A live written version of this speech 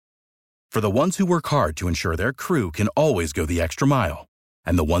For the ones who work hard to ensure their crew can always go the extra mile,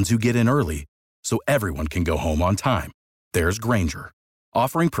 and the ones who get in early so everyone can go home on time, there's Grainger,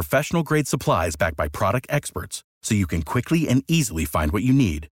 offering professional-grade supplies backed by product experts so you can quickly and easily find what you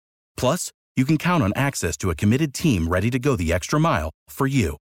need. Plus, you can count on access to a committed team ready to go the extra mile for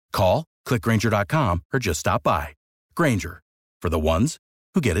you. Call, click Grainger.com, or just stop by. Grainger, for the ones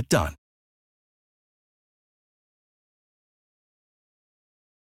who get it done.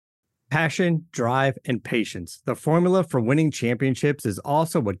 Passion, drive, and patience. The formula for winning championships is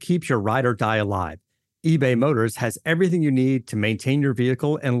also what keeps your ride or die alive. eBay Motors has everything you need to maintain your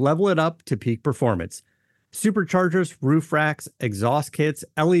vehicle and level it up to peak performance. Superchargers, roof racks, exhaust kits,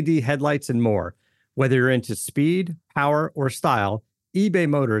 LED headlights, and more. Whether you're into speed, power, or style, eBay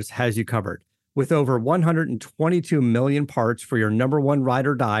Motors has you covered. With over 122 million parts for your number one ride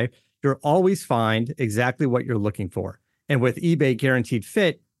or die, you'll always find exactly what you're looking for. And with eBay Guaranteed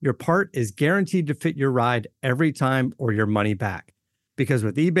Fit, your part is guaranteed to fit your ride every time or your money back. Because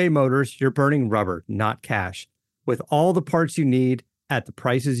with eBay Motors, you're burning rubber, not cash. With all the parts you need at the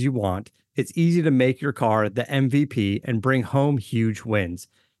prices you want, it's easy to make your car the MVP and bring home huge wins.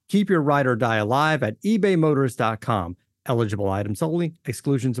 Keep your ride or die alive at ebaymotors.com. Eligible items only.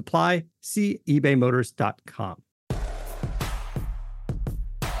 Exclusions apply. See ebaymotors.com.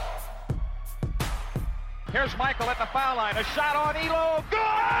 Here's Michael at the foul line. A shot on Elo.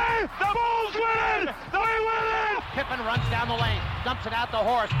 Good! The Bulls win it! They win it! Pippen runs down the lane, dumps it out to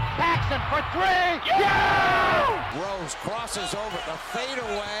Horst. Paxson for three. Yeah! Rose crosses over the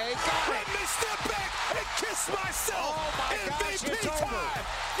fadeaway. Let me step back and kiss myself. Oh my MVP gosh, it's time.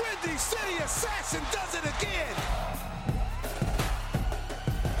 over. Windy City Assassin does it again.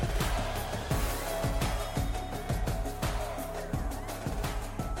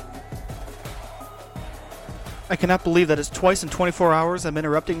 I cannot believe that it's twice in 24 hours I'm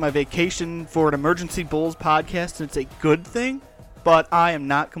interrupting my vacation for an Emergency Bulls podcast, and it's a good thing, but I am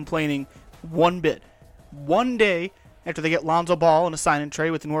not complaining one bit. One day after they get Lonzo Ball in a sign-and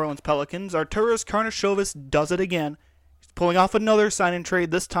trade with the New Orleans Pelicans, Arturas Karnisovas does it again. He's pulling off another sign-and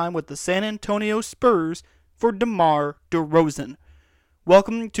trade, this time with the San Antonio Spurs for DeMar DeRozan.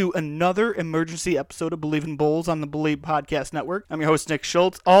 Welcome to another emergency episode of Believe in Bulls on the Believe Podcast Network. I'm your host, Nick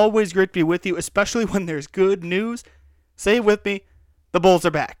Schultz. Always great to be with you, especially when there's good news. Say it with me, the Bulls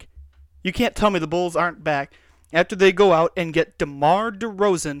are back. You can't tell me the Bulls aren't back after they go out and get DeMar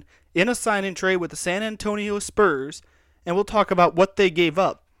DeRozan in a sign-and trade with the San Antonio Spurs, and we'll talk about what they gave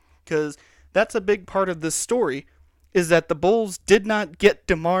up, because that's a big part of this story, is that the Bulls did not get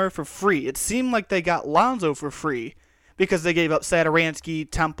DeMar for free. It seemed like they got Lonzo for free, because they gave up Satoransky,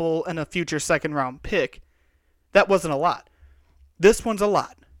 Temple, and a future second-round pick. That wasn't a lot. This one's a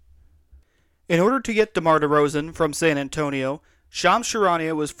lot. In order to get DeMar DeRozan from San Antonio, Shams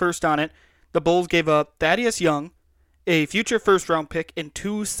Charania was first on it. The Bulls gave up Thaddeus Young, a future first-round pick, and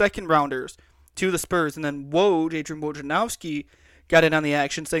 2 second-rounders to the Spurs. And then Adrian Wojnarowski, got in on the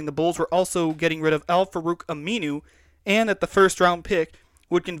action, saying the Bulls were also getting rid of Al-Farouq Aminu, and that the first-round pick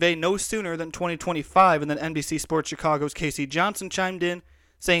would convey no sooner than 2025, and then NBC Sports Chicago's Casey Johnson chimed in,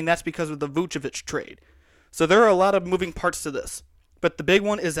 saying that's because of the Vucevic trade. So there are a lot of moving parts to this. But the big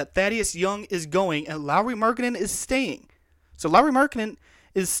one is that Thaddeus Young is going, and Lauri Markkanen is staying. So Lauri Markkanen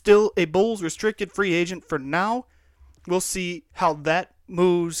is still a Bulls restricted free agent for now. We'll see how that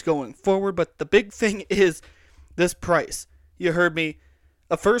moves going forward, but the big thing is this price. You heard me.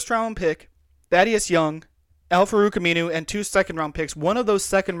 A first-round pick, Thaddeus Young, Al-Farouq Aminu, and 2 second-round picks. One of those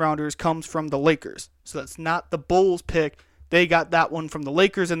second-rounders comes from the Lakers. So that's not the Bulls pick. They got that one from the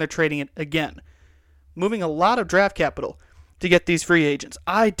Lakers, and they're trading it again. Moving a lot of draft capital to get these free agents.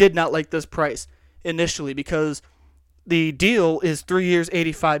 I did not like this price initially because the deal is 3 years,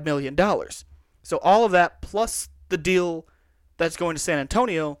 $85 million. So all of that plus the deal that's going to San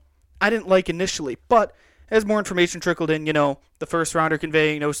Antonio, I didn't like initially. But as more information trickled in, the first rounder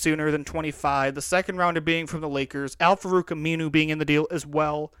conveying no sooner than 25, the second rounder being from the Lakers, Al-Farouq Aminu being in the deal as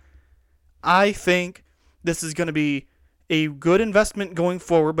well. I think this is going to be a good investment going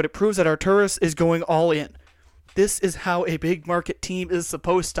forward, but it proves that Arturas is going all in. This is how a big market team is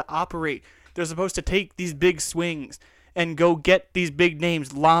supposed to operate. They're supposed to take these big swings and go get these big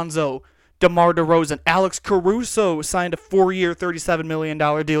names. Lonzo, DeMar DeRozan, Alex Caruso signed a 4-year, $37 million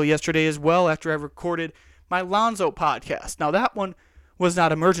deal yesterday as well after I recorded my Lonzo podcast. Now that one was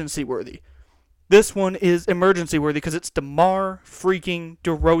not emergency worthy. This one is emergency worthy because it's DeMar freaking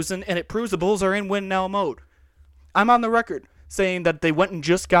DeRozan, and it proves the Bulls are in win now mode. I'm on the record saying that they went and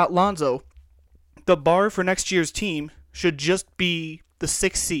just got Lonzo. The bar for next year's team should just be the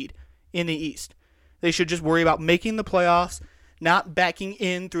 6th seed in the East. They should just worry about making the playoffs, not backing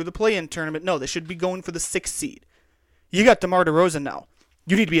in through the play-in tournament. No, they should be going for the 6th seed. You got DeMar DeRozan now.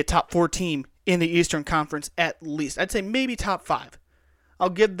 You need to be a top 4 team in the Eastern Conference at least. I'd say maybe top 5. I'll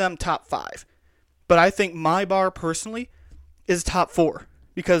give them top 5. But I think my bar personally is top 4.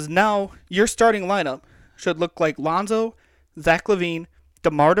 Because now your starting lineup should look like Lonzo, Zach LaVine,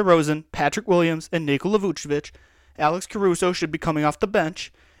 DeMar DeRozan, Patrick Williams, and Nikola Vucevic. Alex Caruso should be coming off the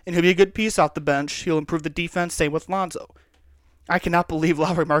bench, and he'll be a good piece off the bench. He'll improve the defense, same with Lonzo. I cannot believe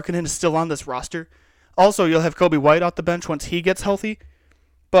Lauri Markkanen is still on this roster. Also, you'll have Kobe White off the bench once he gets healthy.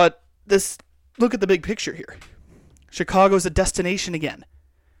 But look at the big picture here. Chicago's a destination again.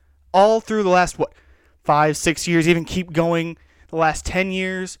 All through the last, 5, 6 years, even keep going the last 10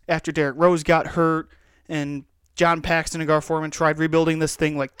 years after Derrick Rose got hurt and John Paxson and Gar Forman tried rebuilding this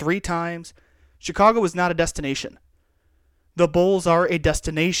thing like 3 times. Chicago is not a destination. The Bulls are a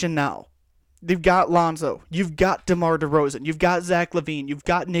destination now. They've got Lonzo. You've got DeMar DeRozan. You've got Zach LaVine. You've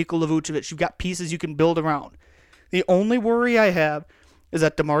got Nikola Vucevic. You've got pieces you can build around. The only worry I have is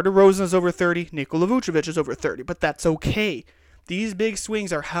that DeMar DeRozan is over 30, Nikola Vucevic is over 30, but that's okay. These big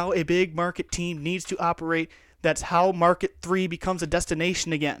swings are how a big market team needs to operate. That's how Market 3 becomes a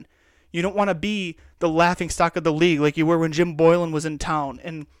destination again. You don't want to be the laughingstock of the league like you were when Jim Boylan was in town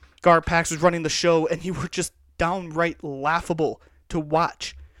and Gar Pax was running the show and you were just downright laughable to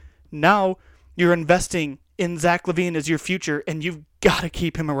watch. Now you're investing in Zach LaVine as your future, and you've got to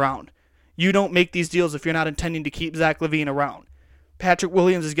keep him around. You don't make these deals if you're not intending to keep Zach LaVine around. Patrick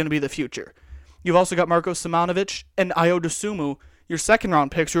Williams is going to be the future. You've also got Marko Simonovic and Ayo Dosunmu, your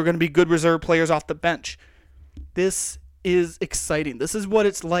second-round picks, who are going to be good reserve players off the bench. This is exciting. This is what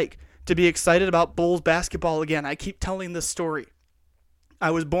it's like to be excited about Bulls basketball again. I keep telling this story.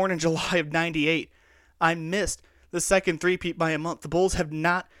 I was born in July of 98. I missed the second three-peat by a month. The Bulls have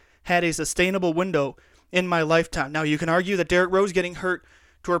not had a sustainable window in my lifetime. Now, you can argue that Derrick Rose getting hurt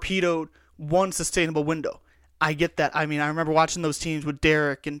torpedoed one sustainable window. I get that. I mean, I remember watching those teams with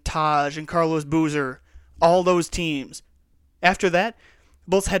Derrick and Taj and Carlos Boozer, all those teams. After that, the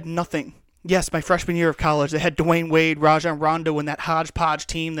Bulls had nothing. Yes, my freshman year of college, they had Dwayne Wade, Rajon Rondo, and that hodgepodge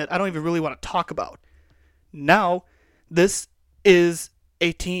team that I don't even really want to talk about. Now, this is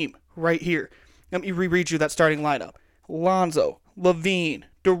a team right here. Let me reread you that starting lineup. Lonzo, LaVine,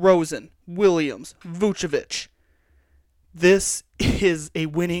 DeRozan, Williams, Vucevic. This is a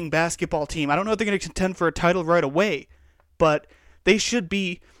winning basketball team. I don't know if they're going to contend for a title right away, but they should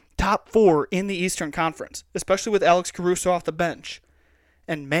be top 4 in the Eastern Conference, especially with Alex Caruso off the bench.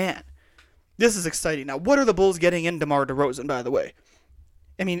 And man, this is exciting. Now, what are the Bulls getting in DeMar DeRozan, by the way?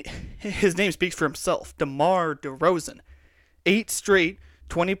 I mean, his name speaks for himself. DeMar DeRozan. 8 straight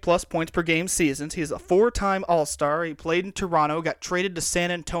 20-plus points per game seasons. He's a 4-time All-Star. He played in Toronto, got traded to San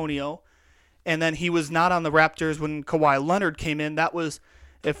Antonio, and then he was not on the Raptors when Kawhi Leonard came in. That was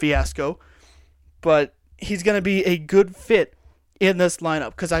a fiasco. But he's going to be a good fit in this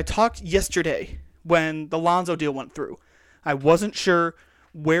lineup because I talked yesterday when the Lonzo deal went through. I wasn't sure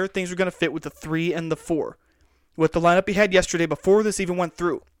where things were going to fit with the 3 and the 4. With the lineup he had yesterday before this even went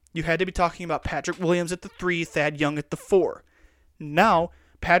through, you had to be talking about Patrick Williams at the 3, Thad Young at the 4. Now,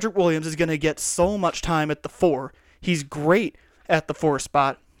 Patrick Williams is going to get so much time at the 4. He's great at the 4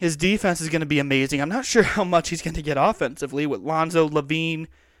 spot. His defense is going to be amazing. I'm not sure how much he's going to get offensively with Lonzo, LaVine,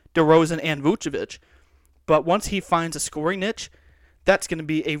 DeRozan, and Vucevic. But once he finds a scoring niche, that's going to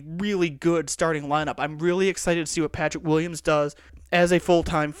be a really good starting lineup. I'm really excited to see what Patrick Williams does as a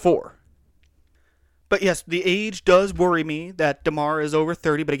full-time 4. But yes, the age does worry me that DeMar is over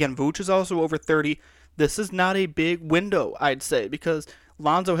 30, but again, Vooch is also over 30. This is not a big window, I'd say, because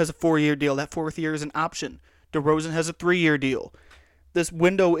Lonzo has a 4-year deal. That 4th year is an option. DeRozan has a 3-year deal. This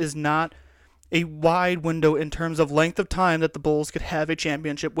window is not a wide window in terms of length of time that the Bulls could have a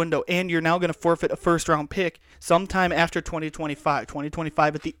championship window. And you're now going to forfeit a first-round pick sometime after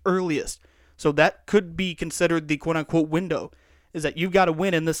 2025 at the earliest. So that could be considered the quote-unquote window, is that you've got to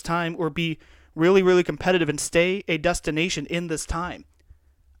win in this time or be really, really competitive and stay a destination in this time.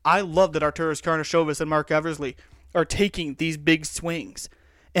 I love that Arturas Karnisovas and Mark Eversley are taking these big swings.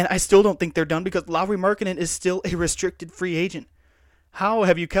 And I still don't think they're done because Lauri Markkanen is still a restricted free agent. How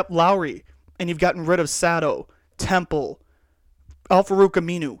have you kept Lowry and you've gotten rid of Sato, Temple, Al-Farouq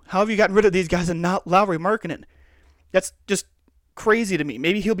Aminu? How have you gotten rid of these guys and not Lauri Markkanen? That's just crazy to me.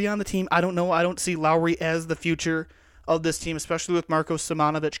 Maybe he'll be on the team. I don't know. I don't see Lowry as the future of this team, especially with Marko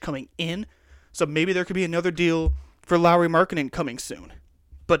Simonovic coming in. So maybe there could be another deal for Lauri Markkanen coming soon.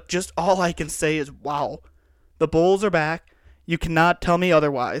 But just all I can say is, wow, the Bulls are back. You cannot tell me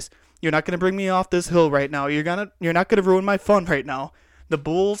otherwise. You're not going to bring me off this hill right now. You're not going to ruin my fun right now. The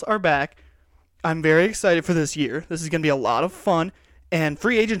Bulls are back. I'm very excited for this year. This is going to be a lot of fun. And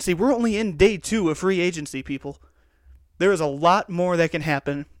free agency, we're only in day 2 of free agency, people. There is a lot more that can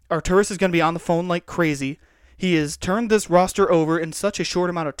happen. Arturas is going to be on the phone like crazy. He has turned this roster over in such a short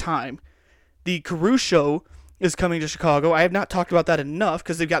amount of time. The Caruso is coming to Chicago. I have not talked about that enough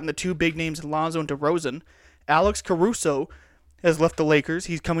because they've gotten the 2 big names, Lonzo and DeRozan. Alex Caruso has left the Lakers.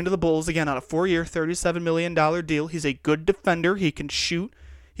 He's coming to the Bulls again on a 4-year, $37 million deal. He's a good defender. He can shoot.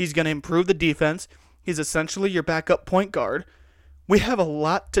 He's going to improve the defense. He's essentially your backup point guard. We have a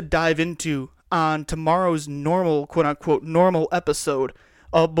lot to dive into on tomorrow's normal, quote-unquote, normal episode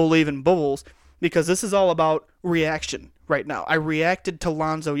of Believe in Bulls, because this is all about reaction right now. I reacted to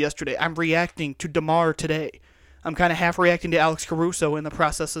Lonzo yesterday. I'm reacting to DeMar today. I'm kind of half reacting to Alex Caruso in the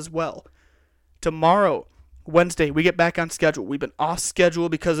process as well. Tomorrow, Wednesday, we get back on schedule. We've been off schedule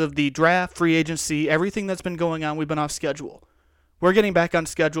because of the draft, free agency, everything that's been going on. We've been off schedule. We're getting back on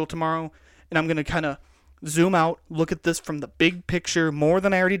schedule tomorrow, and I'm going to kind of zoom out, look at this from the big picture more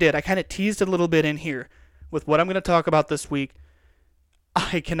than I already did. I kind of teased a little bit in here with what I'm going to talk about this week.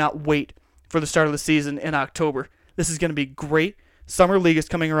 I cannot wait for the start of the season in October. This is going to be great. Summer League is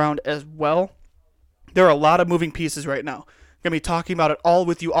coming around as well. There are a lot of moving pieces right now. I'm going to be talking about it all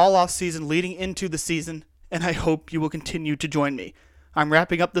with you all off season leading into the season, and I hope you will continue to join me. I'm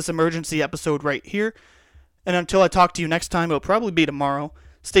wrapping up this emergency episode right here, and until I talk to you next time, it'll probably be tomorrow.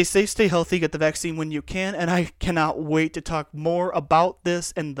 Stay safe, stay healthy, get the vaccine when you can, and I cannot wait to talk more about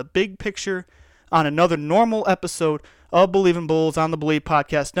this and the big picture on another normal episode of Believe in Bulls on the Believe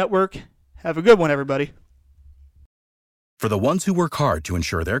Podcast Network. Have a good one, everybody. For the ones who work hard to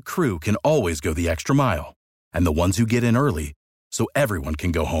ensure their crew can always go the extra mile, and the ones who get in early so everyone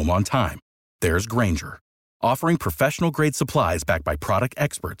can go home on time, there's Grainger, offering professional-grade supplies backed by product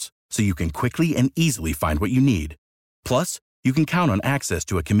experts so you can quickly and easily find what you need. Plus, you can count on access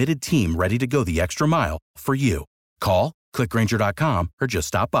to a committed team ready to go the extra mile for you. Call, click Grainger.com, or just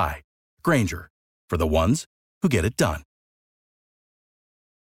stop by. Grainger, for the ones who get it done.